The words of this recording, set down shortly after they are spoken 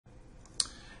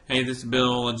Hey, this is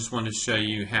Bill. I just wanted to show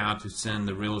you how to send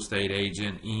the real estate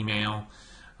agent email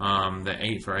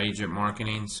for agent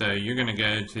marketing. So you're going to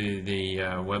go to the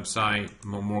website,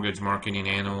 Mortgage Marketing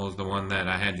Animal is the one that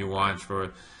I had you watch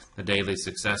for the Daily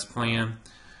Success Plan.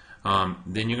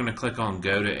 Then you're going to click on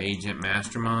Go to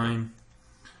AgentMastermind.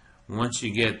 Once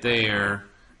you get there,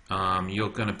 you're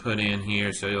going to put in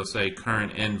here, so you'll say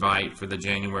current invite for the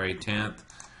January 10th.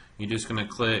 You're just going to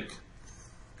click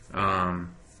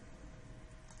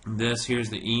this.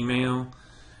 Here's the email,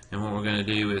 and what we're going to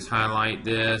do is highlight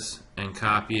this and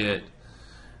copy it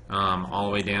all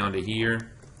the way down to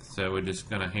here. So we're just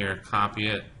going to copy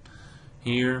it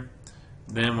here.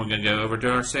 Then we're going to go over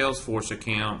to our Salesforce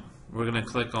account. We're going to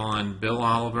click on Bill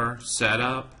Oliver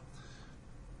Setup.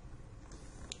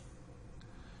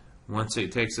 Once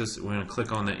it takes us, we're going to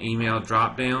click on the email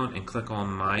drop down and click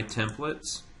on My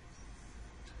Templates.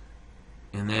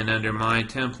 And then under My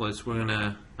Templates, we're going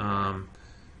to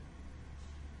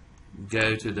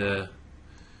go to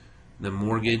the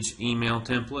mortgage email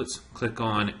templates, click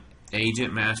on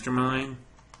Agent Mastermind,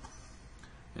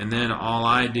 and then all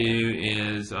I do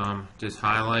is just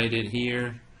highlight it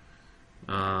here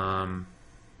and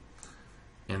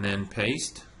then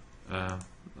paste.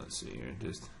 Let's see here,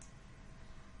 just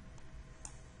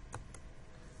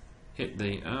hit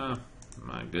the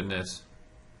my goodness,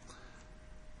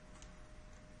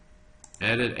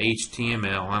 edit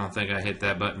HTML. I don't think I hit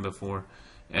that button before.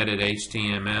 Edit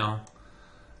HTML,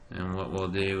 and what we'll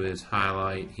do is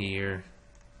highlight here.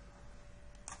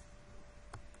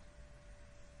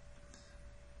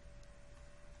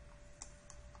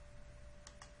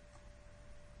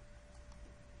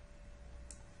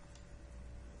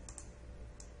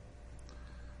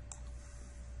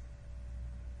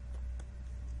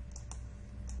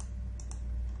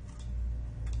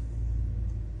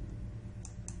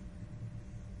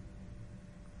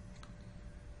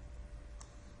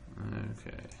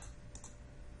 Okay.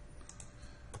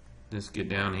 Just get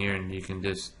down here, and you can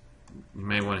just, you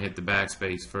may want to hit the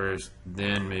backspace first,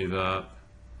 then move up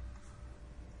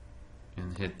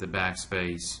and hit the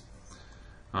backspace,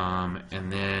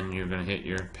 and then you're going to hit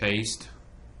your paste.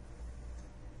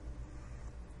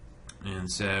 And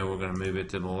so we're going to move it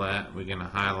to the left. We're going to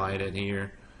highlight it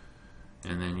here,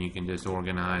 and then you can just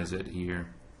organize it here.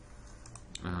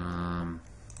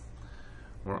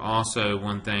 We're also,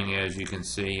 one thing, as you can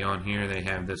see on here, they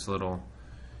have this little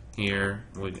here.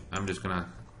 I'm just going to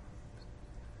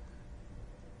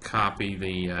copy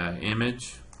the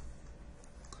image,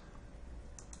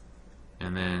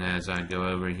 and then as I go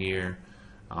over here,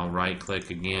 I'll right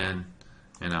click again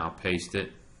and I'll paste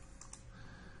it.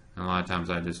 And a lot of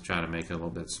times I just try to make it a little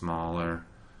bit smaller.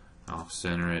 I'll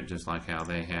center it just like how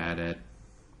they had it.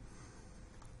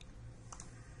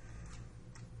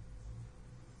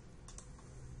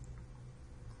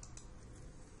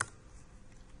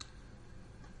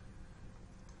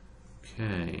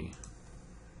 Okay.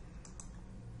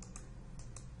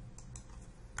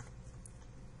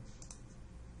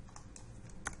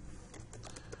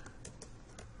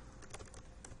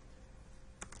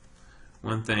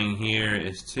 One thing here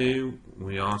is too,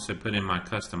 we also put in my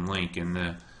custom link, and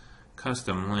the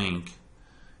custom link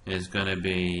is going to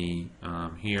be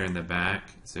here in the back.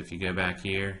 So if you go back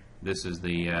here, this is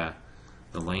the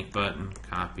link button.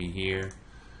 Copy here,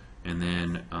 and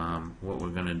then what we're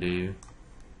going to do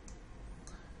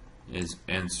is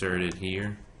insert it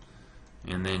here,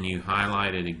 and then you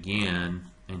highlight it again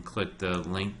and click the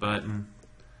link button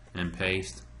and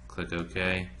paste. Click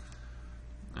OK.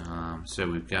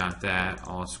 So we've got that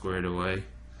all squared away,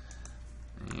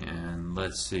 and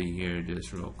let's see here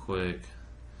just real quick.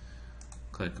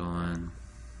 Click on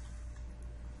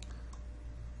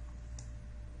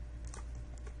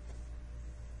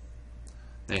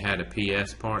they had a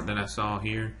PS part that I saw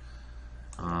here,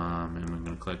 and we're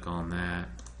going to click on that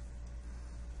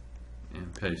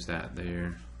and post that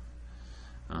there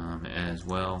as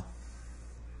well.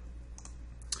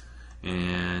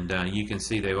 And you can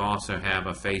see they also have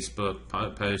a Facebook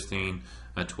posting,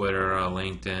 a Twitter, a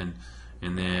LinkedIn,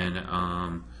 and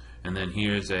then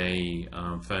here's a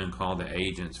phone call to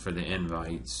agents for the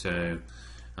invites. So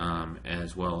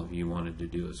as well, if you wanted to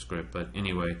do a script. But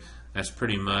anyway, that's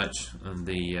pretty much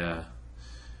the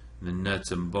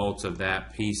nuts and bolts of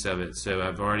that piece of it. So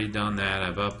I've already done that.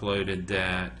 I've uploaded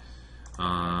that.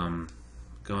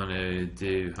 Going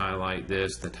to highlight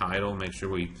this, the title. Make sure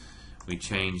we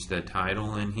change the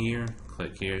title in here.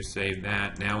 Click here, save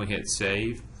that. Now we hit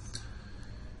save.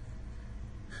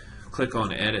 Click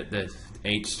on edit the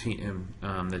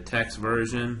the text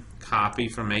version. Copy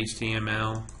from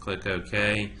HTML. Click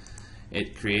OK.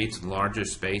 It creates larger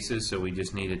spaces, so we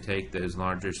just need to take those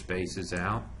larger spaces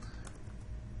out.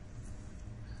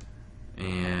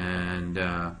 and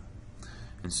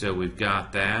so we've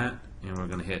got that, and we're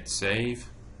going to hit save.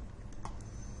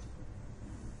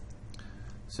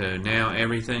 So now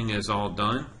everything is all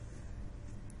done.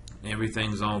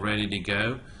 Everything's all ready to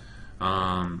go.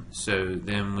 So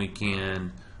then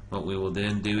what we will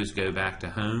then do is go back to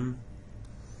home,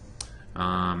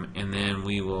 and then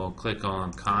we will click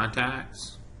on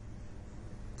contacts,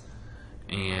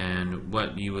 and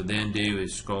what you would then do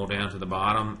is scroll down to the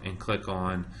bottom and click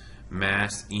on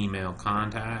mass email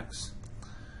contacts,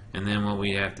 and then what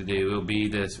we have to do will be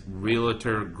this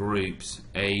realtor groups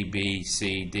A, B,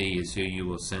 C, D is who you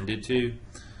will send it to.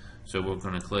 So we're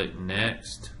going to click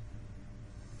next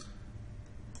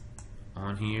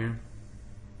on here.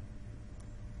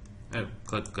 Oh,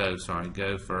 click go, sorry,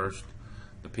 go first.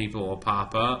 The people will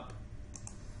pop up.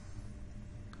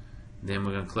 Then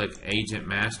we're going to click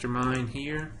AgentMastermind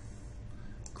here.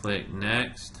 Click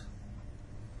next.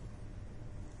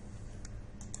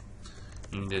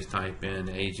 You can just type in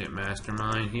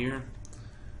AgentMastermind here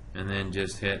and then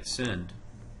just hit send,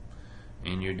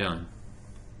 and you're done.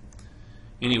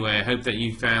 Anyway, I hope that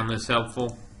you found this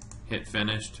helpful. Hit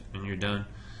finished and you're done.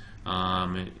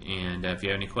 And if you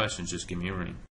have any questions, just give me a ring.